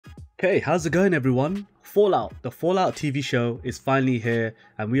Hey, how's it going everyone? Fallout, the Fallout TV show is finally here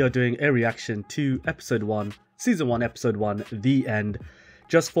and we are doing a reaction to episode 1, season 1, episode 1, The End.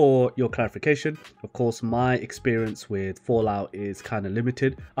 Just for your clarification, of course, my experience with Fallout is kind of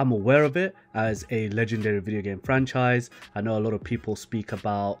limited. I'm aware of it as a legendary video game franchise. I know a lot of people speak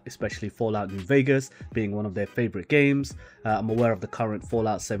about, especially Fallout New Vegas, being one of their favorite games. I'm aware of the current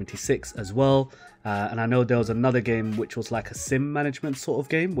Fallout 76 as well. And I know there was another game which was like a sim management sort of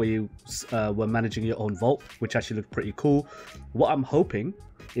game where you were managing your own vault, which actually looked pretty cool. What I'm hoping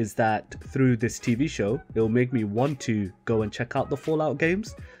is that through this TV show, it will make me want to go and check out the Fallout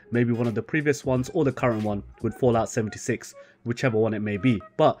games, maybe one of the previous ones or the current one with Fallout 76, whichever one it may be.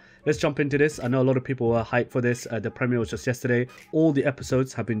 But let's jump into this. I know a lot of people were hyped for this. The premiere was just yesterday. All the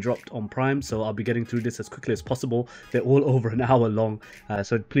episodes have been dropped on Prime, so I'll be getting through this as quickly as possible. They're all over an hour long,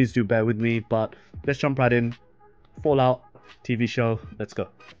 so please do bear with me. But let's jump right in. Fallout TV show, let's go.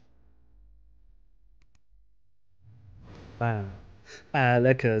 Bam.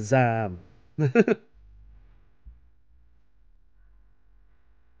 Alakazam.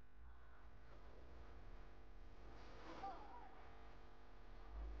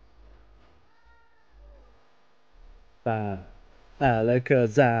 Bam.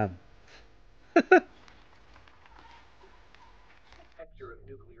 Alakazam. Specter of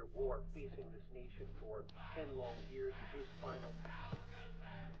nuclear war facing this nation for 10 long years is final.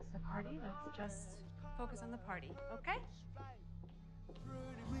 It's the party. Let's just focus on the party, okay?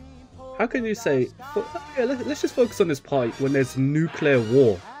 How can you say, yeah, let's just focus on this part when there's nuclear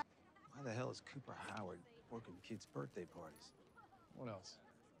war? Why the hell is Cooper Howard working kids' birthday parties? What else?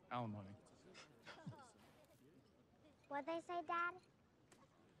 Alimony. What'd they say, Dad?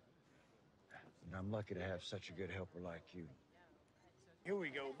 And I'm lucky to have such a good helper like you. Here we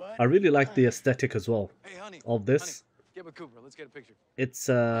go, bud. I really like the aesthetic as well Hey, honey. of this. Honey, get with Cooper. Let's get a picture. It's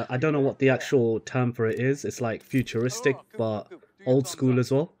I don't know what the actual term for it is. It's like futuristic, but old school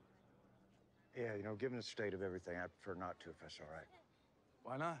as well. Yeah, you know, given the state of everything, I prefer not to if that's all right.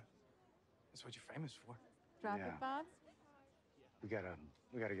 Why not? That's what you're famous for. Drop Yeah. it, Bob. We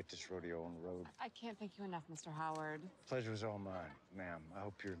gotta get this rodeo on the road. I can't thank you enough, Mr. Howard. Pleasure was all mine, ma'am. I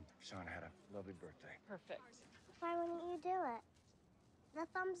hope your son had a lovely birthday. Perfect. Why wouldn't you do it? The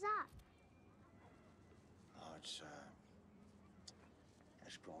thumbs up. Oh, it's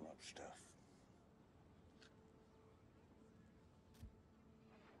grown-up stuff.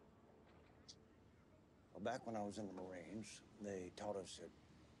 Well, back when I was in the Marines, they taught us that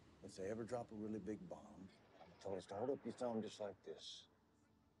if they ever drop a really big bomb, they told us to hold up your thumb just like this.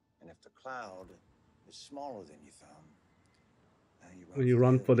 And if the cloud is smaller than your thumb, When you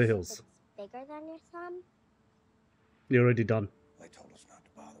run for the hills, It's bigger than your thumb? you're already done. They told us not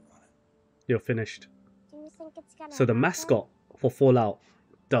to bother running. You're finished. Do you think it's gonna So the happen? mascot for Fallout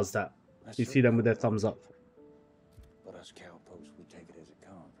does that. That's You see them with their certainly thumbs up. But us cowposts, we take it as it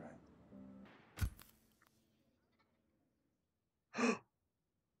comes, right?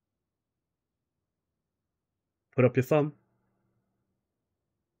 Put up your thumb.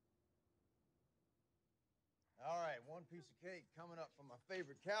 All right, one piece of cake coming up from my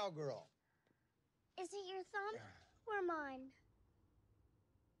favorite cowgirl. Is it your thumb or mine?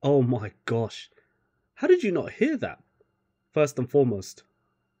 Oh my gosh. How did you not hear that? First and foremost.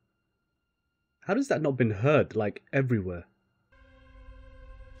 How does that not been heard, like, everywhere?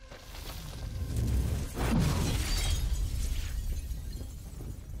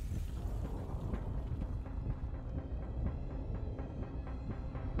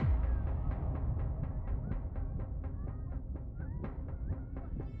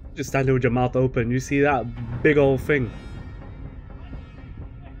 Just standing with your mouth open, you see that big old thing.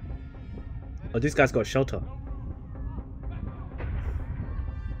 Oh, these guys got shelter.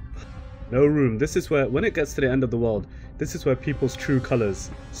 No room. This is where, when it gets to the end of the world, this is where people's true colors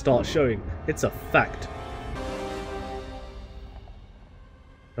start showing. It's a fact.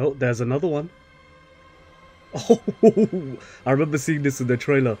 Oh, there's another one. Oh, I remember seeing this in the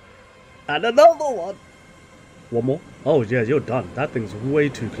trailer. And another one. One more? Oh yeah, you're done. That thing's way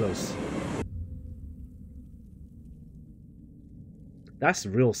too close. That's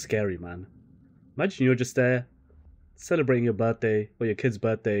real scary, man. Imagine you're just there celebrating your birthday or your kid's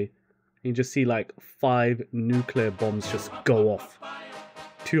birthday and you just see like 5 nuclear bombs just go off.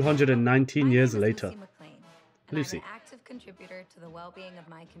 219 years later. Lucy. I'm an active contributor to the well-being of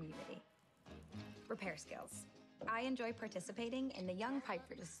my community. Repair skills. I enjoy participating in the Young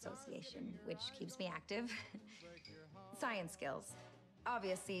Pipers Association, which keeps me active. Science skills.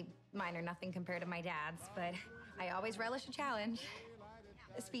 Obviously, mine are nothing compared to my dad's, but I always relish a challenge.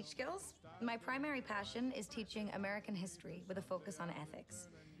 Speech skills. My primary passion is teaching American history with a focus on ethics.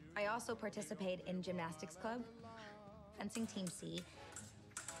 I also participate in gymnastics club, fencing team C,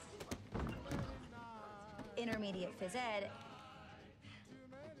 intermediate phys ed,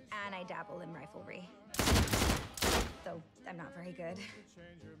 and I dabble in riflery. Though I'm not very good.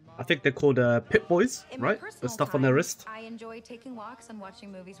 I think they're called Pit Boys, In my right? The personal stuff on their time, wrist. I enjoy taking walks and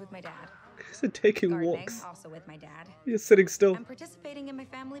watching movies with my dad. Is it taking Gardening, walks? also with my dad. You're sitting still. I'm participating in my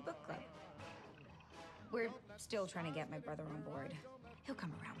family book club. We're still trying to get my brother on board. He'll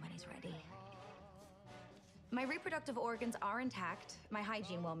come around when he's ready. My reproductive organs are intact, my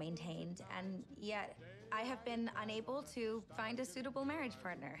hygiene well maintained, and yet I have been unable to find a suitable marriage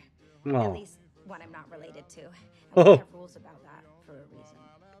partner. At Oh. least one I'm not related to. And Oh. we have rules about that for a reason.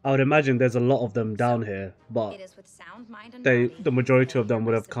 I would imagine there's a lot of them down here, but It is with sound mind and the body majority that of them I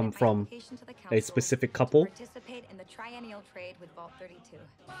would have submit come my from application to the a council specific to couple. participate in the triennial trade with Vault 32.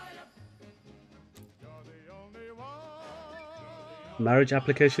 Marriage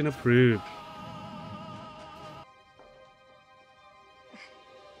application approved.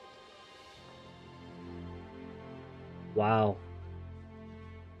 Wow.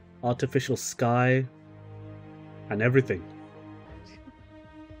 Artificial sky and everything.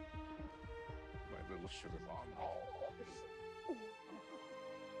 My little sugar bomb.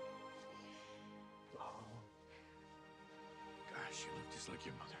 Gosh, you look just like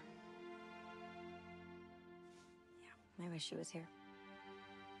your mother. I wish she was here.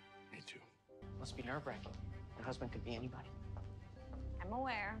 Me too. Must be nerve-wracking. Your husband could be anybody. I'm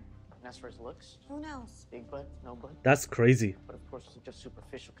aware. And as for his looks, Who knows? big butt, no butt. That's crazy. But of course, it's just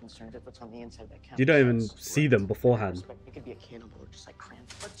superficial concerns. If it's on the inside, that counts. You don't even Yes, see right. them beforehand. Respect. It could be a cannibal or just like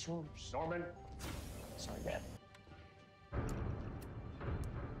cramps. But tumors. Norman, Sorry, Dad.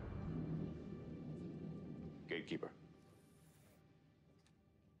 Gatekeeper.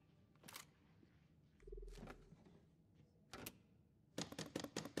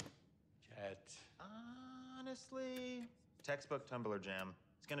 Chet. Honestly, textbook tumbler jam.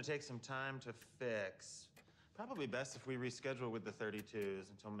 It's gonna take some time to fix. Probably best if we reschedule with the 32s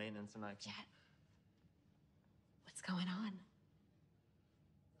until maintenance and I can. Jet. What's going on?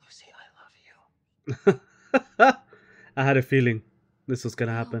 Lucy, I love you. I had a feeling this was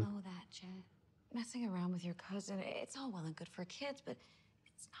gonna I happen. don't know that, Jet. Messing around with your cousin, it's all well and good for kids, but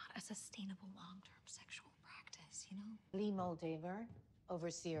it's not a sustainable long-term sexual practice, you know? Lee Moldaver,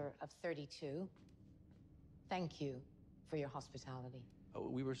 overseer of 32. Thank you for your hospitality.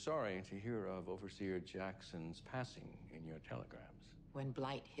 We were sorry to hear of Overseer Jackson's passing in your telegrams. When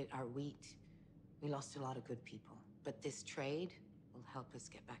blight hit our wheat, we lost a lot of good people. But this trade will help us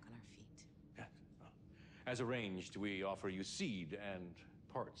get back on our feet. Yes. Well, as arranged, we offer you seed and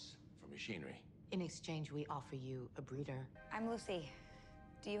parts for machinery. In exchange, we offer you a breeder. I'm Lucy.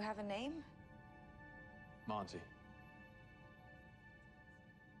 Do you have a name? Monty.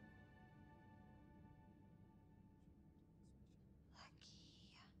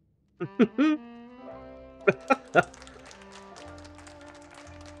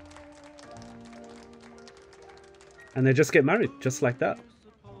 And they just get married, just like that.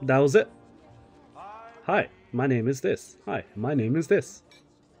 That was it. Hi, my name is this. Hi, my name is this.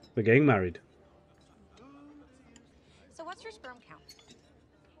 We're getting married. So what's your sperm count?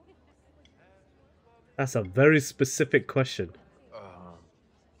 That's a very specific question.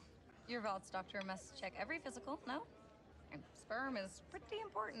 Your Vault's doctor must check every physical, no? And sperm is pretty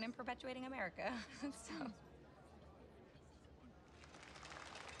important in perpetuating America, so...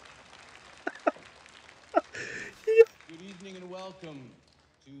 Good evening and welcome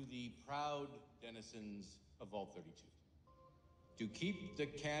to the proud denizens of Vault 32. To keep the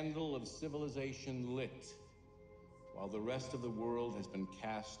candle of civilization lit while the rest of the world has been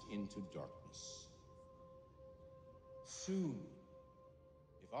cast into darkness. Soon,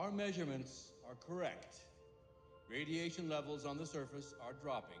 if our measurements are correct, radiation levels on the surface are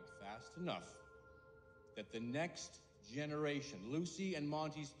dropping fast enough that the next generation, Lucy and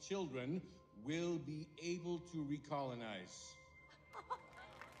Monty's children, will be able to recolonize.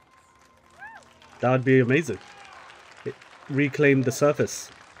 That would be amazing. It reclaimed the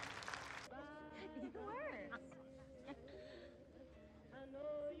surface.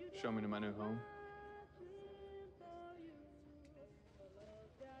 Show me to my new home.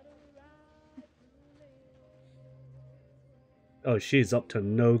 Oh, she's up to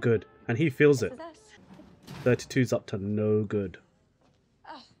no good. And he feels it. This is us. 32's up to no good.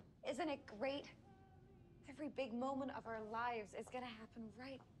 Oh, isn't it great? Every big moment of our lives is gonna happen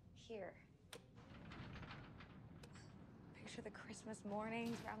right here. Picture the Christmas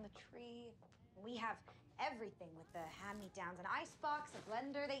mornings around the tree. We have everything with the hand-me-downs, an icebox, a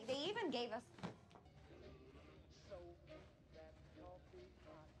blender. They even gave us...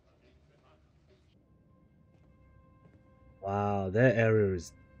 Wow, their area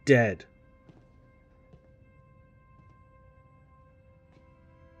is dead.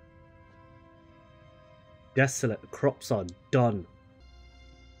 Desolate, crops are done.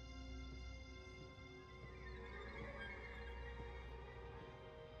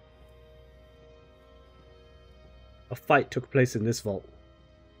 A fight took place in this vault.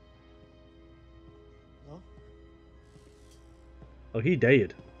 No? Oh, he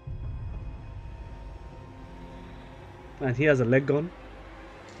died. And he has a leg gone.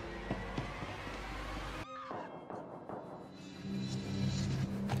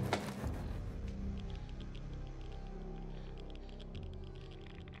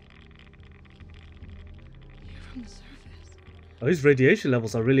 From the surface. Oh, his radiation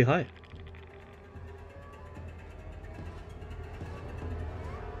levels are really high.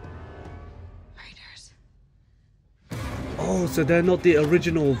 Raiders. Oh, so they're not the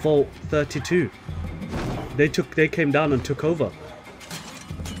original Vault 32. They came down and took over.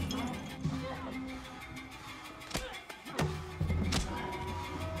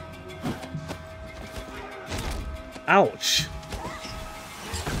 Ouch.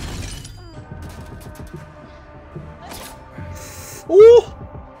 Ooh.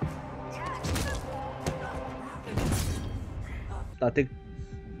 I think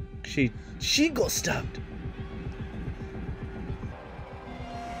she got stabbed.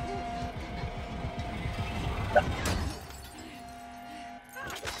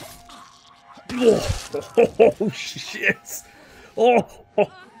 Oh shit! Oh.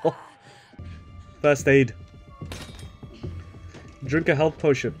 First aid. Drink a health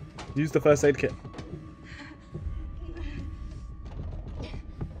potion. Use the first aid kit.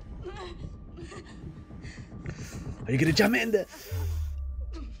 Are you gonna jam it in there?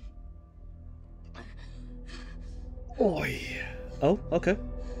 Oh yeah. Oh, okay.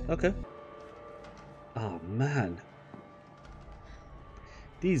 Okay. Oh man.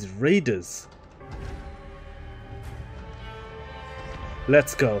 These raiders.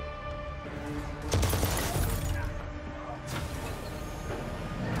 Let's go.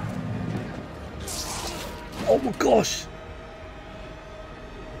 Oh my gosh.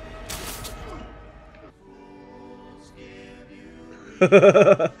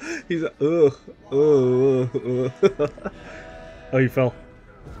 He's like, ugh, ugh. Oh, he fell.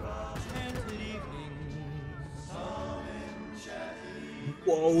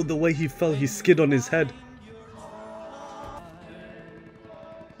 Whoa, the way he fell, he skid on his head.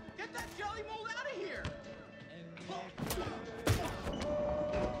 Get that jelly mold out of here!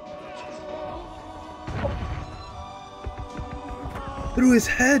 Through his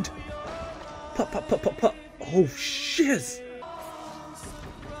head. Pop, pop, pop, pop, pop. Oh, shiz.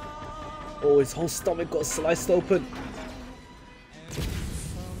 Oh, his whole stomach got sliced open.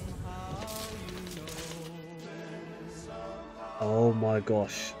 Oh my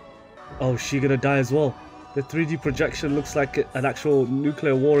gosh. Oh, she gonna die as well. The 3D projection looks like an actual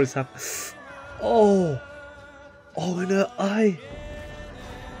nuclear war is happening. Oh. Oh, in her eye.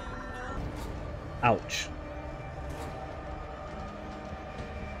 Ouch.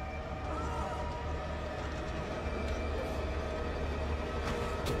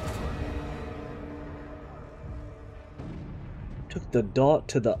 Took the dart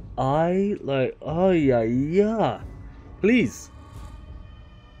to the eye, like, oh yeah, yeah. Please,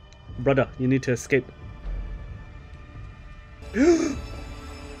 brother, you need to escape.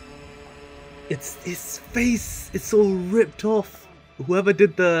 It's his face. It's all ripped off. Whoever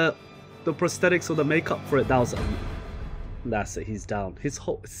did the prosthetics or the makeup for it, that's it. He's down. His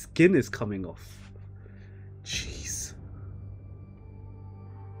whole skin is coming off. Jeez.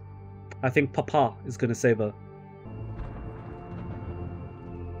 I think Papa is gonna save her.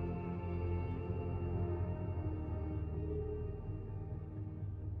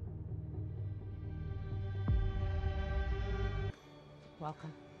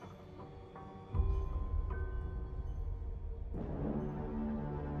 Welcome.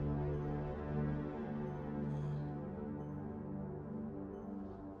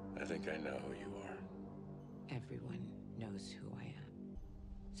 I think I know who you are. Everyone knows who I am.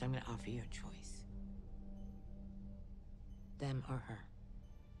 So I'm gonna offer you a choice. Them or her.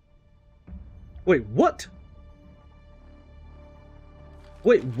 Wait, what?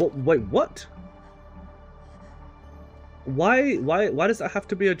 Wait, what? Why does that have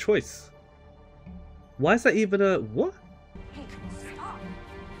to be a choice? Why is that even a what? Hey, stop!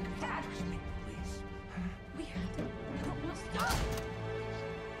 Dad! Please. We have to... No, stop!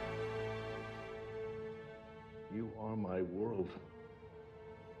 You are my world.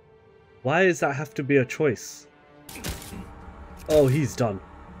 Why does that have to be a choice? Oh, he's done.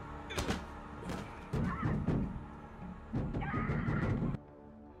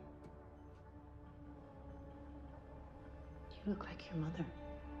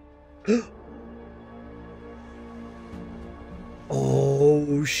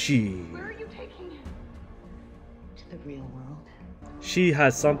 Oh, she. Where are you taking him? To the real world. She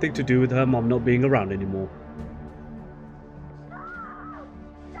has something to do with her mom not being around anymore.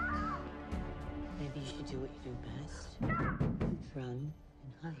 Maybe you should do what you do best. Run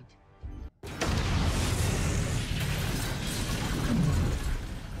and hide.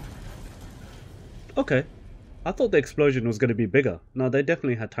 Okay. I thought the explosion was going to be bigger. No, they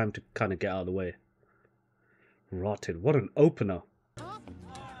definitely had time to kind of get out of the way. Rotted. What an opener.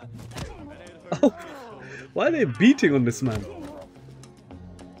 Oh, why are they beating on this man?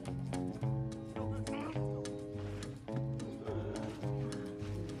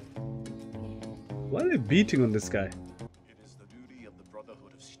 Why are they beating on this guy? It is the duty of the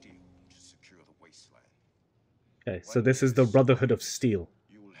Brotherhood of Steel to secure the wasteland. Okay, so this is the Brotherhood of Steel.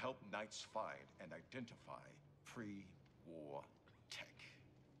 You will help Knights find and identify pre-war tech.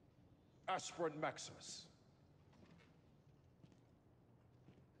 Aspirant Maximus.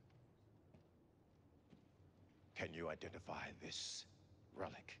 Can you identify this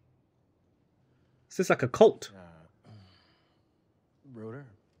relic? Is this like a cult? Rotor?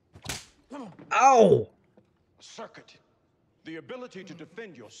 Ow! A circuit. The ability to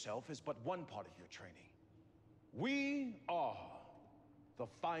defend yourself is but one part of your training. We are the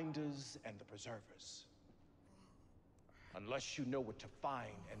finders and the preservers. Unless you know what to find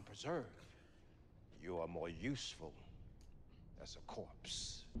and preserve, you are more useful as a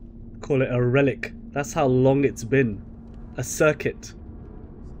corpse. Call it a relic. That's how long it's been. A circuit.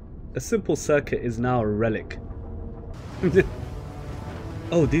 A simple circuit is now a relic.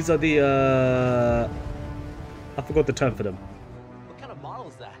 Oh, these are the I forgot the term for them. What kind of model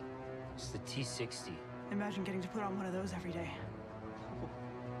is that? It's the T60. Imagine getting to put on one of those every day.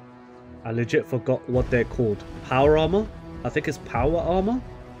 I legit forgot what they're called. Power armor? I think it's power armor?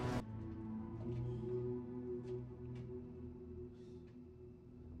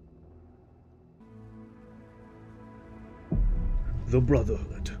 The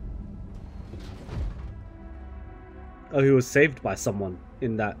Brotherhood. Oh, he was saved by someone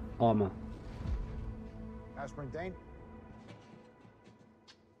in that armor. Aspirin Dane?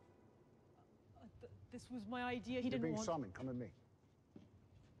 This was my idea. He You're didn't being want... summoned. Come at me.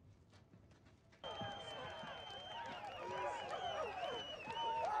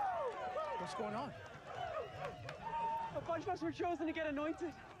 What's going on? A bunch of us were chosen to get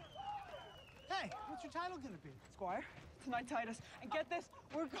anointed. Hey, what's your title gonna be? Squire, tonight Titus. And get this,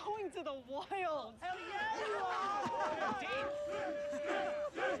 we're going to the wilds. Hell yeah, you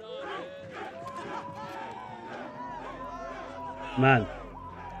are! Man,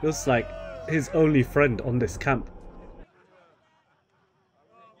 looks like his only friend on this camp.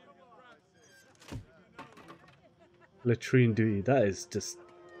 Latrine duty, that is just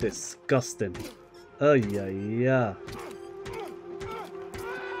disgusting. Oh yeah.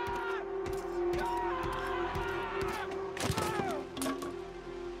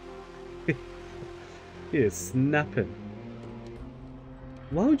 He is snapping.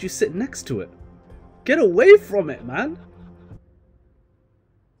 Why would you sit next to it? Get away from it, man!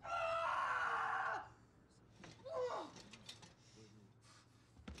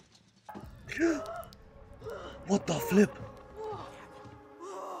 What the flip?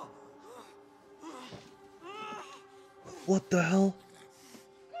 What the hell?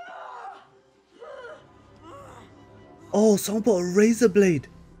 Oh, someone put a razor blade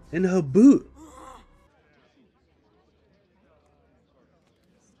in her boot.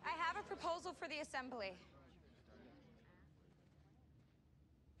 I have a proposal for the assembly.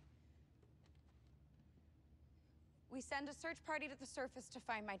 We send a search party to the surface to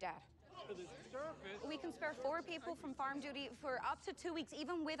find my dad. To the surface? We can spare 4 people from farm duty for up to 2 weeks,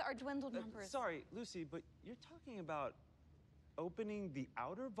 even with our dwindled numbers. Sorry, Lucy, but you're talking about opening the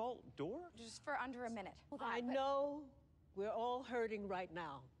outer vault door? Just for under a minute. I know we're all hurting right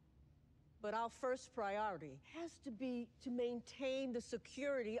now, but our first priority has to be to maintain the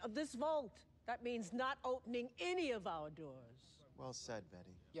security of this vault. That means not opening any of our doors. Well said,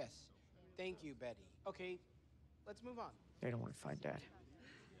 Betty. Yes. Thank you, Betty. Okay, let's move on. They don't want to find Dad.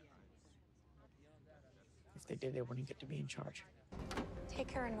 If they did, they wouldn't get to be in charge. Take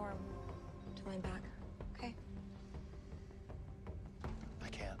care of Norm till I'm back, okay? I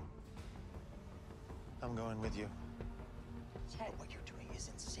can't. I'm going with you. Chet. But what you're doing is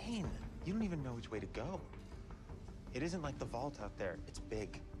insane. You don't even know which way to go. It isn't like the vault out there. It's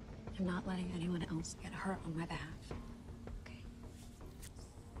big. I'm not letting anyone else get hurt on my behalf.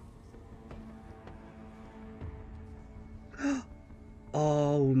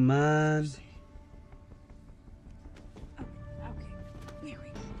 Oh man.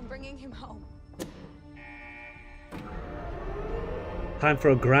 I'm bringing Time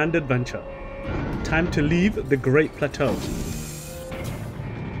for a grand adventure. Time to leave the Great Plateau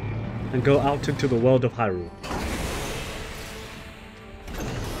and go out into the world of Hyrule.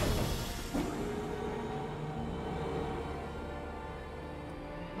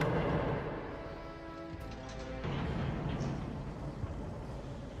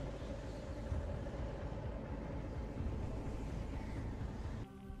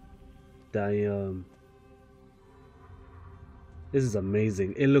 Damn. This is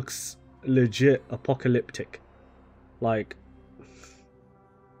amazing. It looks legit apocalyptic. Like,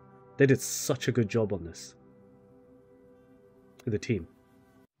 they did such a good job on this. The team.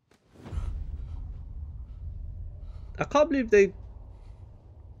 I can't believe they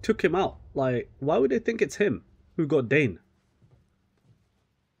took him out. Like, why would they think it's him who got Dane?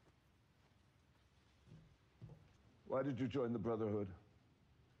 Why did you join the Brotherhood?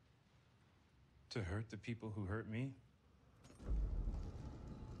 To hurt the people who hurt me?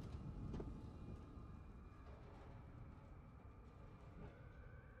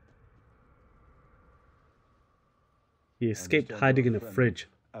 He escaped hiding in a fridge.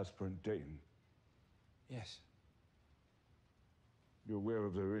 Aspirant Dayton. Yes. You're aware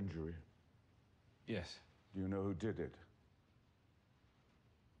of their injury? Yes. Do you know who did it?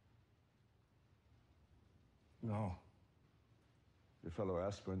 No. Your fellow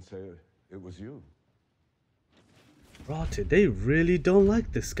aspirants say it was you. Rotted, they really don't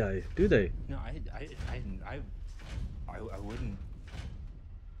like this guy, do they? No, I wouldn't.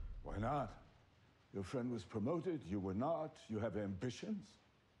 Why not? Your friend was promoted, you were not. You have ambitions,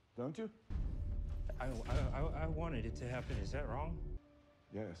 don't you? I wanted it to happen. Is that wrong?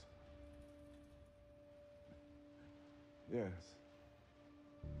 Yes. Yes.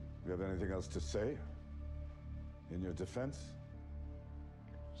 You have anything else to say in your defense?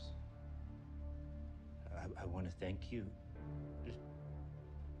 I want to thank you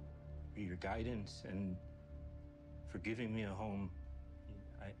for your guidance and for giving me a home.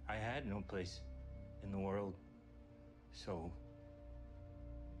 I had no place in the world, so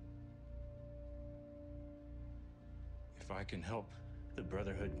if I can help the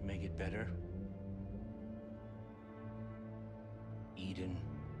Brotherhood make it better, Eden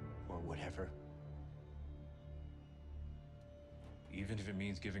or whatever, even if it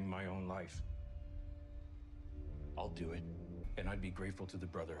means giving my own life, I'll do it. And I'd be grateful to the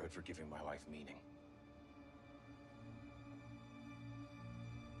Brotherhood for giving my life meaning.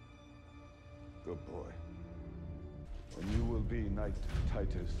 Good boy. And you will be Knight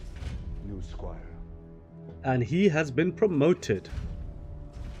Titus' new squire. And he has been promoted.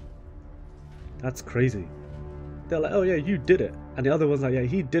 That's crazy. They're like, oh yeah, you did it. And the other one's like, yeah,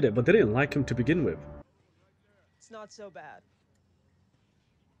 he did it. But they didn't like him to begin with. It's not so bad.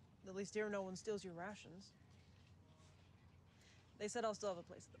 At least here no one steals your rations. They said I'll still have a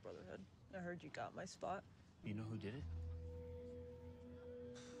place at the Brotherhood. I heard you got my spot. You know who did it?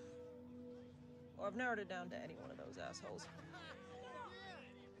 Well, I've narrowed it down to any one of those assholes.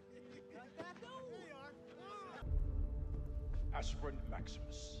 Aspirant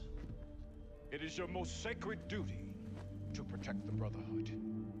Maximus, it is your most sacred duty to protect the Brotherhood.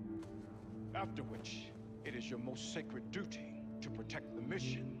 After which, it is your most sacred duty to protect the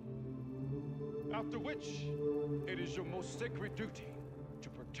mission. After which, it is your most sacred duty to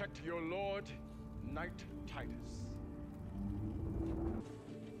protect your lord, Knight Titus.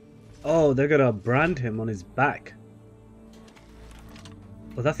 Oh, they're gonna brand him on his back.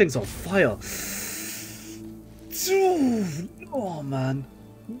 Oh, that thing's on fire. Oh, man.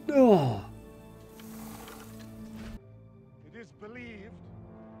 No. It is believed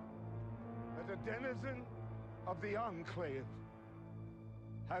that a denizen of the Enclave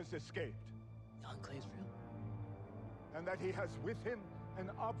has escaped. The Enclave's real? And that he has with him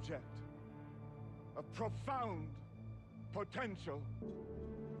an object of profound potential.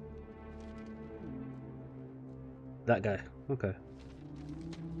 That guy. Okay.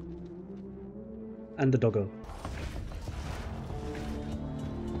 And the doggo.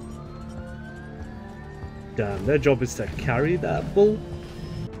 Damn, their job is to carry that bull.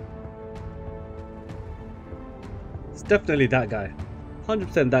 It's definitely that guy.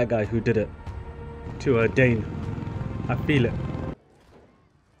 100% that guy who did it to Dane. I feel it.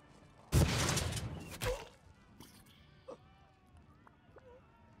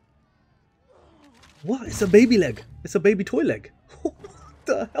 What? It's a baby leg. It's a baby toy leg. What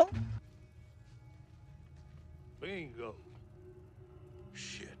the hell? Bingo.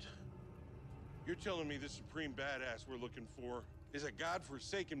 Shit. You're telling me the supreme badass we're looking for is a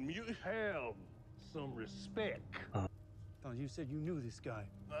godforsaken mutant? Hell, some respect. Thought you said you knew this guy.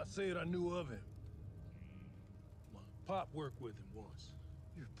 I said I knew of him. Pop worked with him once.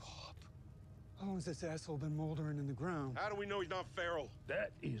 Your Pop? How long has this asshole been moldering in the ground? How do we know he's not feral?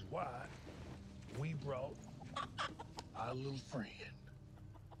 That is why we brought our little friend.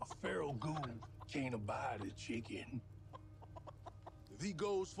 A feral ghoul can't abide a chicken. If he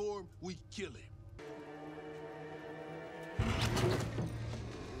goes for him, we kill him.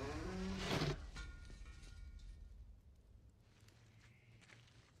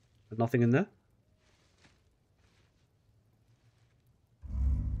 Nothing in there?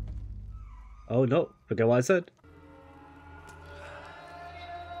 Oh no, forget what I said.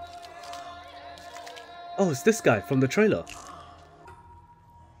 Oh, it's this guy from the trailer.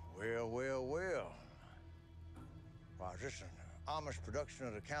 Well, well, well. Wow, is this an Amish production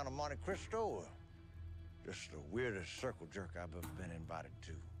of the Count of Monte Cristo? Or just the weirdest circle jerk I've ever been invited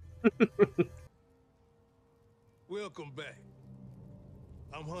to. Welcome back.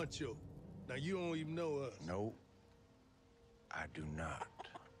 I'm Huncho. Now you don't even know us. No, I do not.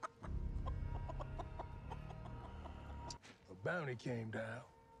 A bounty came down.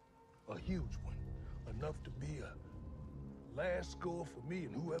 A huge one. Enough to be a last score for me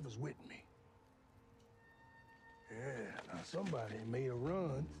and whoever's with me. Yeah, now somebody made a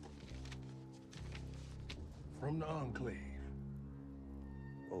run from the Enclave.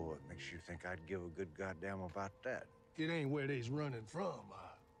 Oh, what makes you think I'd give a good goddamn about that? It ain't where they's running from.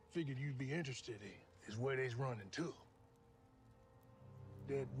 I figured you'd be interested in. It's where they's running to.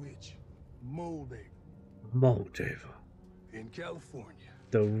 Dead witch, Moldaver. Moldaver. In California.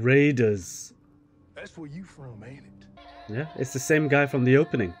 The Raiders. That's where you from, ain't it? Yeah, it's the same guy from the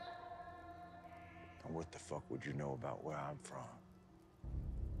opening. And what the fuck would you know about where I'm from?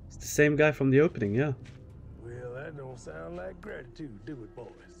 It's the same guy from the opening, yeah. Well, that don't sound like gratitude, do it, boys?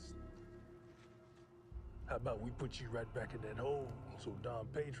 How about we put you right back in that hole so Don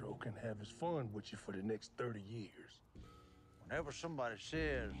Pedro can have his fun with you for the next 30 years? Whenever somebody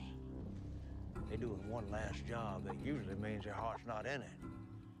says they're doing one last job, that usually means their heart's not in it.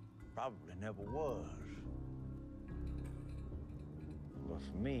 Probably never was. But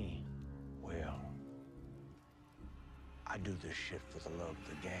for me, well, I do this shit for the love of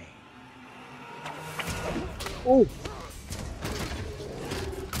the game. Oh!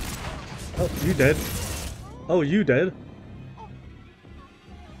 Oh, you dead. Oh, you dead.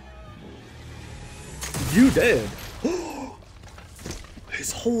 You dead.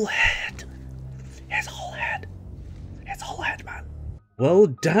 His whole head. His whole head. His whole head, man. Well,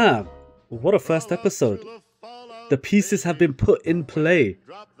 damn. What a first episode. The pieces have been put in play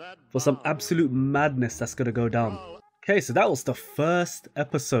for some absolute madness that's going to go down. Okay, so that was the first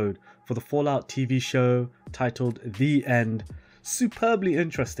episode for the Fallout TV show titled The End. Superbly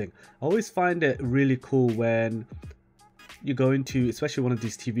interesting. I always find it really cool when you go into, especially one of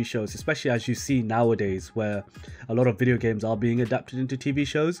these TV shows, especially as you see nowadays where a lot of video games are being adapted into TV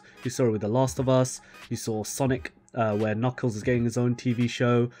shows. You saw it with The Last of Us, you saw Sonic, where Knuckles is getting his own TV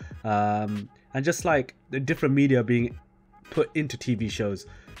show, and just like the different media being put into TV shows.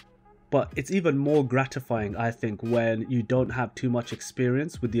 But it's even more gratifying, I think, when you don't have too much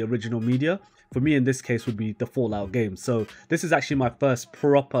experience with the original media. For me, in this case, would be the Fallout game. So this is actually my first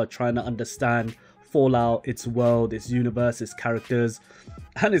proper trying to understand Fallout, its world, its universe, its characters.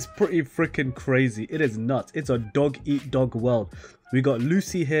 And it's pretty freaking crazy. It is nuts. It's a dog-eat-dog world. We got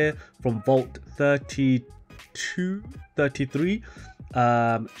Lucy here from Vault 33.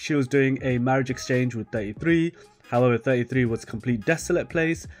 She was doing a marriage exchange with 33. However, 33 was a complete desolate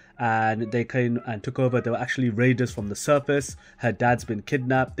place, and they came and took over. They were actually raiders from the surface. Her dad's been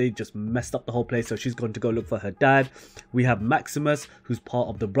kidnapped. They just messed up the whole place, so she's going to go look for her dad. We have Maximus, who's part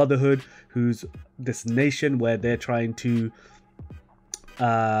of the Brotherhood, who's this nation where they're trying to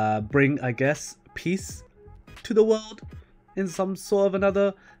bring, I guess, peace to the world in some sort of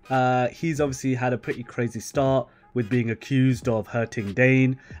another. He's obviously had a pretty crazy start with being accused of hurting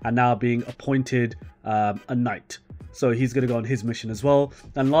Dane and now being appointed a knight. So he's going to go on his mission as well.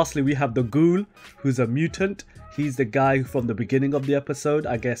 And lastly, we have the Ghoul, who's a mutant. He's the guy who, from the beginning of the episode,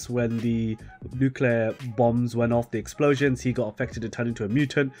 I guess when the nuclear bombs went off, the explosions, he got affected and turned into a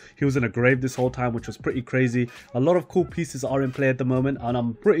mutant. He was in a grave this whole time, which was pretty crazy. A lot of cool pieces are in play at the moment, and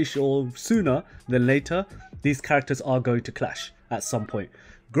I'm pretty sure sooner than later, these characters are going to clash at some point.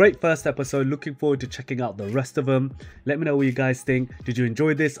 Great first episode. Looking forward to checking out the rest of them. Let me know what you guys think. Did you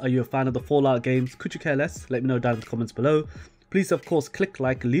enjoy this? Are you a fan of the Fallout games? Could you care less? Let me know down in the comments below. Please, of course, click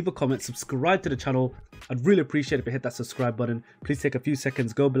like, leave a comment, subscribe to the channel. I'd really appreciate it if you hit that subscribe button. Please take a few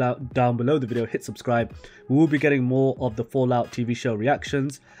seconds, go down below the video, hit subscribe. We will be getting more of the Fallout TV show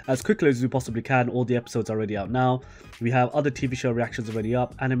reactions as quickly as we possibly can. All the episodes are already out now. We have other TV show reactions already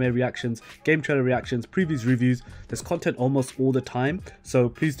up, anime reactions, game trailer reactions, previews, reviews. There's content almost all the time, so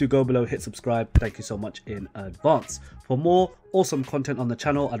please do go below, hit subscribe. Thank you so much in advance. For more awesome content on the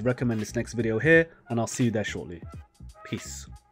channel, I'd recommend this next video here, and I'll see you there shortly. Peace.